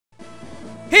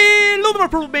Hello there,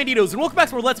 my Purple Banditos, and welcome back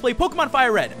to our Let's Play Pokemon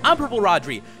FireRed. I'm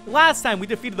PurpleRodri. Last time, we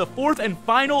defeated the fourth and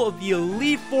final of the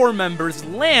Elite Four members,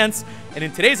 Lance, and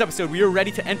in today's episode, we are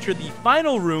ready to enter the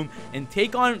final room and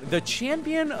take on the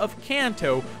champion of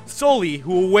Kanto, Sully,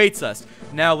 who awaits us.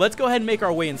 Now, let's go ahead and make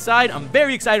our way inside. I'm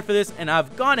very excited for this, and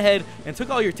I've gone ahead and took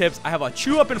all your tips. I have a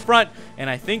chew up in front, and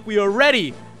I think we are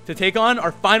ready to take on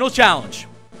our final challenge.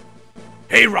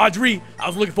 Hey, Rodri. I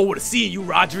was looking forward to seeing you,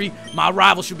 Rodri. My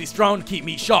rival should be strong to keep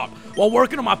me sharp. While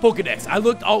working on my Pokedex, I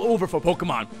looked all over for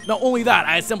Pokemon. Not only that,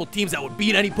 I assembled teams that would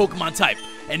beat any Pokemon type.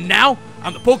 And now,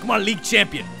 I'm the Pokemon League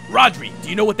champion. Rodri, do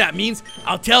you know what that means?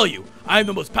 I'll tell you. I am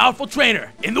the most powerful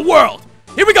trainer in the world.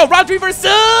 Here we go, Rodri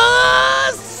versus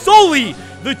Sully,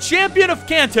 the champion of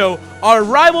Kanto, our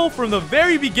rival from the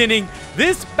very beginning.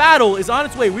 This battle is on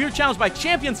its way. We are challenged by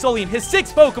Champion Sully and his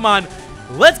 6 Pokemon.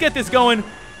 Let's get this going.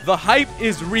 The hype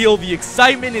is real. The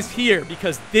excitement is here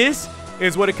because this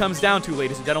is what it comes down to,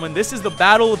 ladies and gentlemen. This is the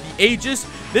battle of the ages.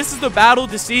 This is the battle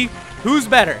to see who's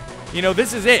better. You know,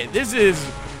 this is it. This is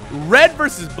red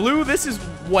versus blue. This is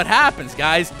what happens,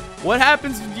 guys. What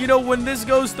happens, you know, when this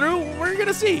goes through? We're going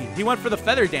to see. He went for the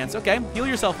feather dance. Okay, heal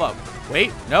yourself up.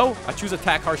 Wait, no. I choose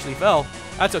attack harshly fell.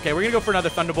 That's okay. We're going to go for another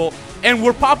Thunderbolt. And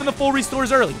we're popping the full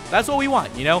restores early. That's what we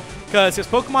want, you know, because his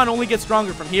Pokemon only get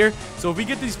stronger from here. So if we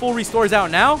get these full restores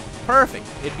out now, perfect.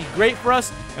 It'd be great for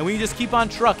us, and we just keep on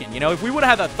trucking. You know, if we would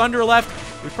have had that Thunder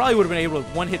left, we probably would have been able to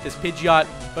one-hit this Pidgeot,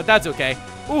 but that's okay.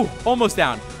 Ooh, almost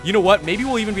down. You know what? Maybe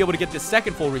we'll even be able to get this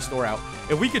second full restore out.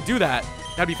 If we could do that,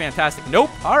 that'd be fantastic.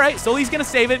 Nope. All right, Sully's going to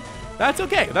save it. That's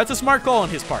okay. That's a smart call on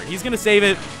his part. He's going to save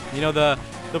it. You know,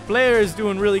 the player is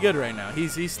doing really good right now.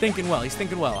 He's thinking well. He's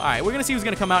thinking well. All right, we're going to see who's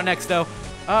going to come out next, though.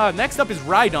 Next up is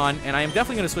Rhydon, and I am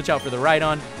definitely going to switch out for the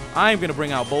Rhydon. I'm going to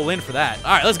bring out Bolin for that.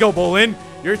 All right, let's go, Bolin.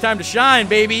 Your time to shine,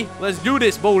 baby. Let's do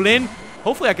this, Bolin.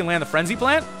 Hopefully, I can land the Frenzy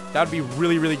Plant. That would be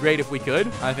really, really great if we could.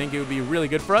 I think it would be really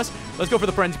good for us. Let's go for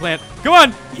the Frenzy Plant. Come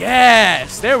on.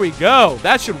 Yes, there we go.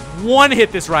 That should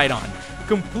one-hit this Rhydon.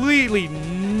 Completely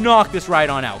knock this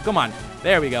Rhydon out. Come on.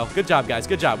 There we go. Good job, guys.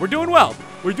 Good job. We're doing well.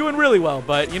 We're doing really well,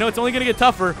 but, you know, it's only going to get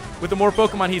tougher with the more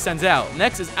Pokemon he sends out.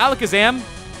 Next is Alakazam.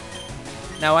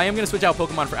 Now, I am going to switch out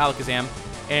Pokemon for Alakazam,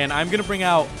 and I'm going to bring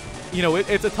out, you know,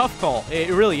 it's a tough call. It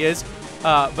really is,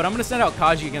 but I'm going to send out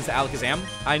Kaji against the Alakazam.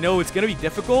 I know it's going to be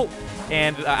difficult,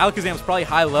 and Alakazam's probably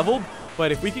high-leveled,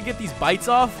 but if we could get these bites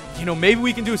off, you know, maybe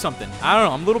we can do something. I don't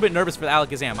know. I'm a little bit nervous for the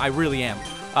Alakazam. I really am.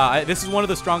 This is one of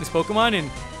the strongest Pokemon, and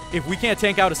if we can't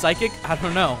tank out a Psychic, I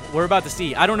don't know. We're about to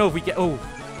see. I don't know if we can. Oh,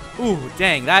 ooh,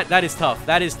 dang. That is tough.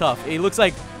 That is tough. It looks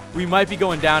like we might be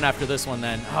going down after this one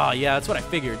then. Oh, yeah, that's what I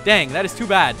figured. Dang, that is too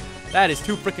bad. That is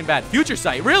too freaking bad. Future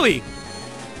Sight, really?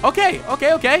 Okay.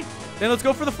 Then let's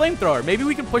go for the Flamethrower. Maybe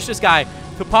we can push this guy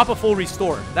to pop a full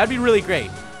restore. That'd be really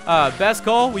great. Best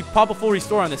call, we pop a full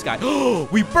restore on this guy. Oh,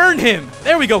 we burned him.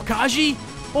 There we go, Kaji.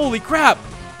 Holy crap.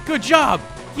 Good job.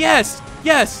 Yes.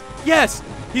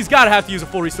 He's got to have to use a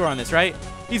full restore on this, right?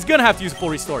 He's going to have to use a full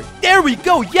restore. There we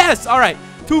go. Yes. All right.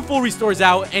 2 full restores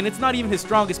out, and it's not even his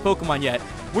strongest Pokemon yet.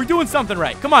 We're doing something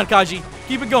right. Come on, Kaji.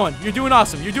 Keep it going. You're doing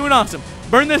awesome. You're doing awesome.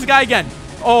 Burn this guy again.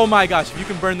 Oh, my gosh. If you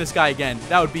can burn this guy again,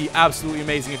 that would be absolutely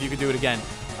amazing if you could do it again.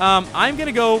 I'm going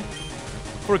to go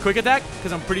for a quick attack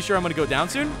because I'm pretty sure I'm going to go down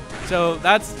soon. So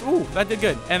that's... Ooh, that did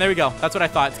good. And there we go. That's what I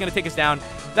thought. It's going to take us down.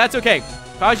 That's okay.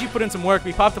 Kaji put in some work.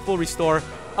 We popped the full restore.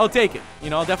 I'll take it. You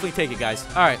know, I'll definitely take it, guys.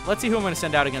 All right. Let's see who I'm going to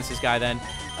send out against this guy then.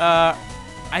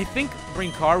 I think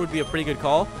Brincar would be a pretty good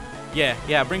call. Yeah,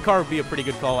 Brincar would be a pretty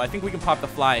good call. I think we can pop the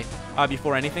Fly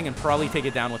before anything and probably take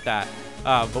it down with that.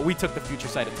 But we took the Future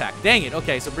Sight attack. Dang it.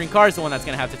 Okay, so Brincar is the one that's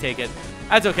going to have to take it.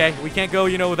 That's okay. We can't go,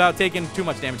 you know, without taking too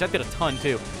much damage. That did a ton,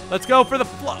 too. Let's go for the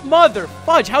Mother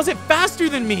fudge. How's it faster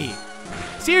than me?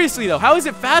 Seriously, though. How is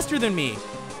it faster than me?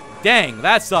 Dang,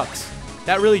 that sucks.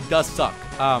 That really does suck.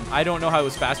 I don't know how it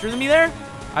was faster than me there.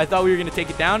 I thought we were going to take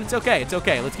it down. It's okay. It's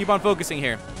okay. Let's keep on focusing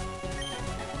here.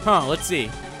 Huh, let's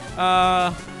see.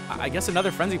 I guess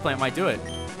another Frenzy Plant might do it.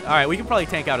 All right, we can probably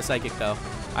tank out a Psychic, though.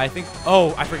 I think...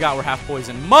 Oh, I forgot we're half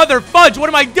poison. Mother fudge, what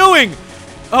am I doing?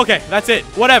 Okay, that's it.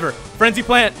 Whatever. Frenzy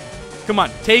Plant, come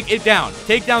on. Take it down.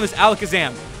 Take down this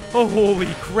Alakazam. Oh, holy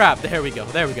crap. There we go.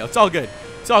 There we go. It's all good.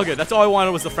 It's all good. That's all I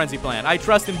wanted was the Frenzy Plant. I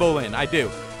trust in Bolin. I do.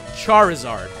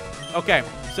 Charizard. Okay,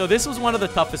 so this was one of the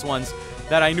toughest ones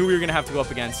that I knew we were going to have to go up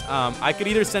against. I could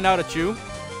either send out a Chew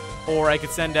or I could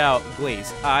send out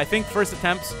Glaze. I think first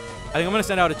attempts... I think I'm going to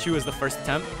send out a Chew as the first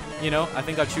attempt. You know, I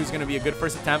think our Chew is going to be a good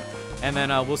first attempt. And then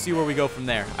we'll see where we go from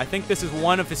there. I think this is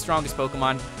one of his strongest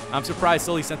Pokemon. I'm surprised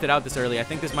Sully sent it out this early. I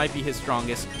think this might be his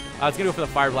strongest. It's going to go for the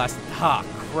Fire Blast. Ah,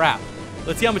 crap.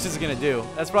 Let's see how much this is going to do.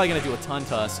 That's probably going to do a ton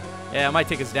to us. Yeah, it might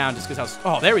take us down just because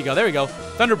how... Oh, there we go. There we go.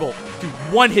 Thunderbolt. Dude,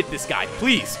 one hit this guy.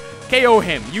 Please. KO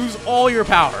him. Use all your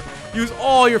power. Use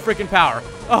all your freaking power.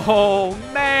 Oh,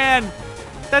 man.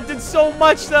 That did so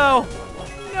much, though.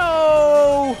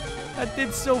 No. That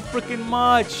did so freaking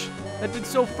much. That did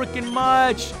so freaking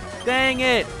much. Dang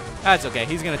it. That's okay.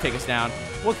 He's going to take us down.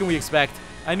 What can we expect?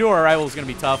 I knew our rival was going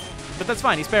to be tough, but that's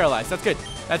fine. He's paralyzed. That's good.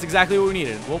 That's exactly what we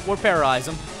needed. We'll paralyze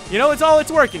him. You know,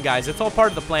 it's working, guys. It's all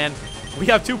part of the plan. We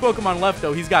have 2 Pokemon left,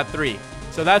 though. He's got 3.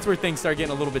 So that's where things start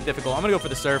getting a little bit difficult. I'm going to go for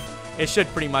the Surf. It should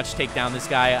pretty much take down this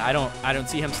guy. I don't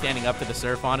see him standing up to the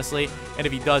Surf, honestly. And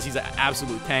if he does, he's an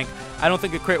absolute tank. I don't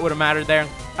think a crit would have mattered there.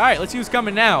 All right, let's see who's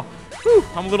coming now. Whew,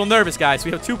 I'm a little nervous, guys.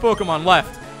 We have 2 Pokemon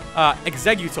left.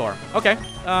 Exeggutor. Okay.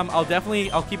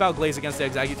 I'll keep out Glaze against the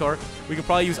Exeggutor. We can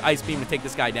probably use Ice Beam to take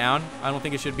this guy down. I don't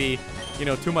think it should be, you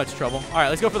know, too much trouble. All right,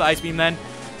 let's go for the Ice Beam then.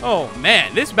 Oh,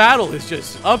 man, this battle is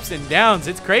just ups and downs.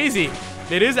 It's crazy.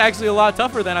 It is actually a lot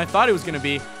tougher than I thought it was going to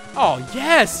be. Oh,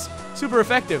 yes. Super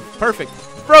effective. Perfect.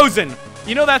 Frozen.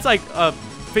 You know that's like a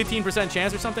 15%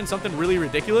 chance or something? Something really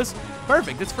ridiculous.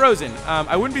 Perfect. It's Frozen.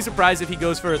 I wouldn't be surprised if he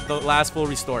goes for the last full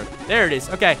restore. There it is.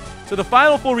 Okay, so the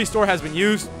final full restore has been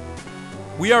used.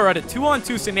 We are at a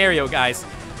 2-on-2 scenario, guys.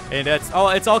 And it's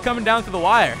all coming down to the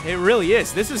wire. It really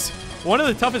is. This is one of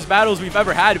the toughest battles we've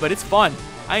ever had, but it's fun.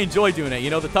 I enjoy doing it. You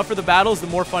know, the tougher the battles, the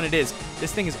more fun it is.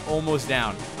 This thing is almost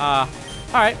down. All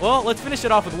right, well, let's finish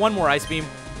it off with one more Ice Beam.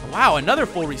 Wow, another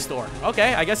full restore.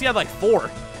 Okay, I guess he had like 4.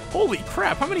 Holy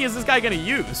crap, how many is this guy going to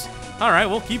use? All right,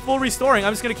 well, keep full restoring.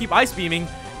 I'm just going to keep Ice Beaming.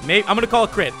 I'm going to call a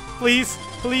crit. Please,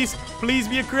 please, please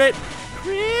be a crit.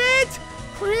 Crit,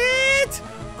 crit,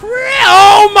 crit.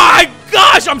 Oh my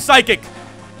gosh, I'm psychic.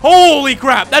 Holy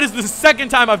crap, that is the 2nd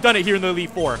time I've done it here in the Elite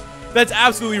Four. That's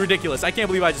absolutely ridiculous. I can't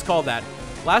believe I just called that.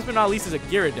 Last but not least is a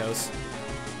Gyarados.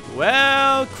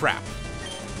 Well, crap.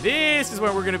 This is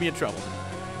where we're going to be in trouble.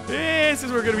 This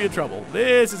is where we're going to be in trouble.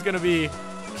 This is going to be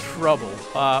trouble.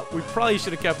 We probably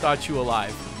should have kept Achu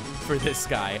alive for this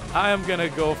guy. I'm going to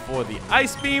go for the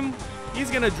Ice Beam.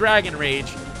 He's going to Dragon Rage.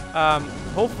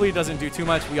 Hopefully it doesn't do too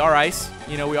much. We are ice.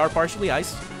 You know, we are partially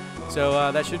ice.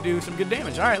 So that should do some good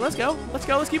damage. All right, let's go. Let's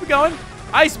go. Let's keep it going.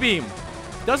 Ice Beam.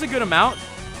 Does a good amount.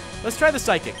 Let's try the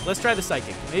Psychic. Let's try the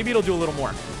Psychic. Maybe it'll do a little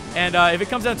more. And if it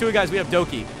comes down to it, guys, we have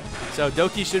Doki. So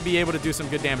Doki should be able to do some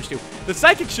good damage, too. The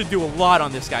Psychic should do a lot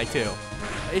on this guy, too.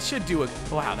 It should do a...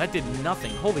 Wow, that did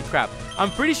nothing. Holy crap. I'm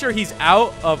pretty sure he's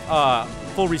out of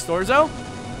full restores, though.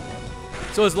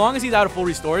 So as long as he's out of full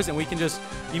restores and we can just,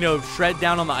 you know, shred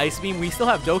down on the Ice Beam, we still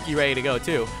have Doki ready to go,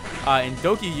 too. And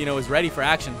Doki, you know, is ready for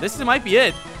action. This might be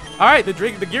it. All right, the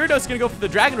Gyarados is going to go for the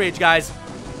Dragon Rage, guys.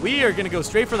 We are going to go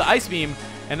straight for the Ice Beam.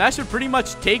 And that should pretty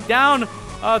much take down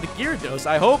the Gyarados.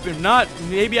 I hope. If not,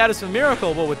 maybe out of some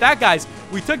miracle. But with that, guys,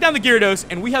 we took down the Gyarados,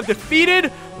 and we have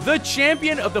defeated the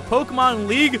champion of the Pokemon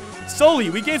League, Sully.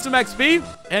 We gained some XP,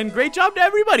 and great job to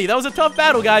everybody. That was a tough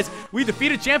battle, guys. We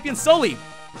defeated champion Sully.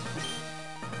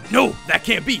 No, that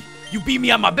can't be. You beat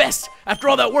me at my best. After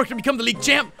all that work to become the league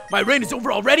champ, my reign is over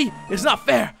already? It's not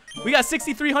fair. We got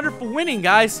 6,300 for winning,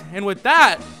 guys. And with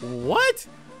that, what?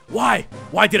 Why?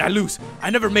 Why did I lose? I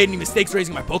never made any mistakes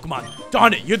raising my Pokemon.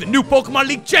 Darn it, you're the new Pokemon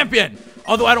League champion.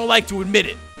 Although I don't like to admit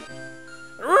it.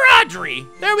 Rodri!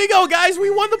 There we go, guys. We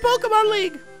won the Pokemon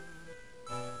League.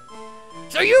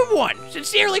 So you've won.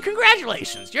 Sincerely,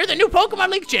 congratulations. You're the new Pokemon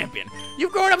League champion.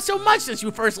 You've grown up so much since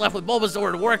you first left with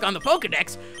Bulbasaur to work on the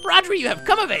Pokedex. Rodri, you have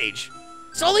come of age.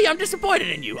 Sully, I'm disappointed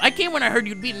in you. I came when I heard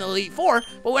you'd beaten the Elite Four,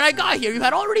 but when I got here, you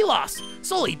had already lost.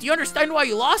 Sully, do you understand why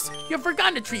you lost? You have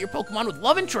forgotten to treat your Pokemon with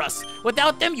love and trust.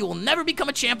 Without them, you will never become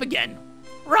a champ again.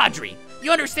 Rodri,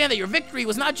 you understand that your victory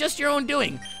was not just your own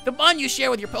doing. The bond you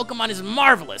share with your Pokemon is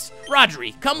marvelous.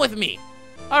 Rodri, come with me.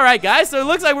 All right, guys, so it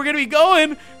looks like we're going to be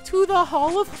going to the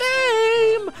Hall of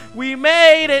Fame. We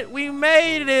made it. We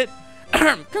made it.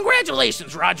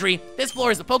 Congratulations, Rodri. This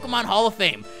floor is the Pokemon Hall of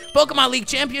Fame. Pokemon League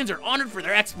champions are honored for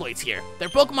their exploits here. Their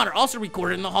Pokemon are also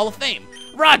recorded in the Hall of Fame.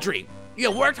 Rodri, you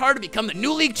have worked hard to become the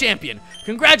new League champion.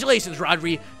 Congratulations,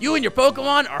 Rodri. You and your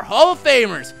Pokemon are Hall of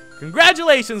Famers.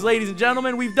 Congratulations, ladies and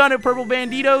gentlemen. We've done it, Purple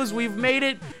Banditos. We've made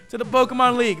it to the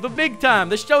Pokemon League. The big time,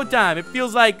 the showtime. It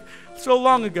feels like so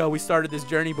long ago we started this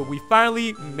journey, but we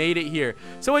finally made it here.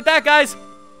 So with that, guys,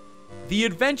 the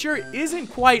adventure isn't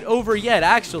quite over yet,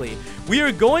 actually. We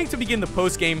are going to begin the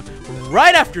post-game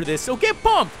right after this, so get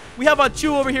pumped. We have Achu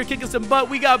over here kicking some butt.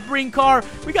 We got Brinkar.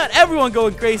 We got everyone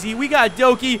going crazy. We got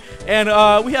Doki, and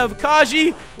we have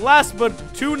Kaji. Last but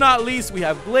not least, we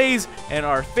have Blaze and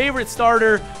our favorite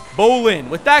starter, Bolin.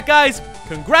 With that, guys,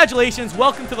 congratulations.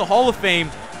 Welcome to the Hall of Fame.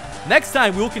 Next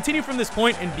time, we will continue from this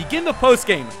point and begin the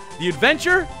post-game. The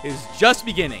adventure is just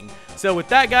beginning. So with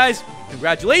that, guys,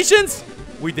 congratulations.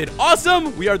 We did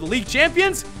awesome. We are the league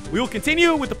champions. We will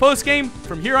continue with the post-game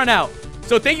from here on out.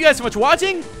 So thank you guys so much for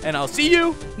watching, and I'll see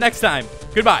you next time.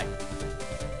 Goodbye.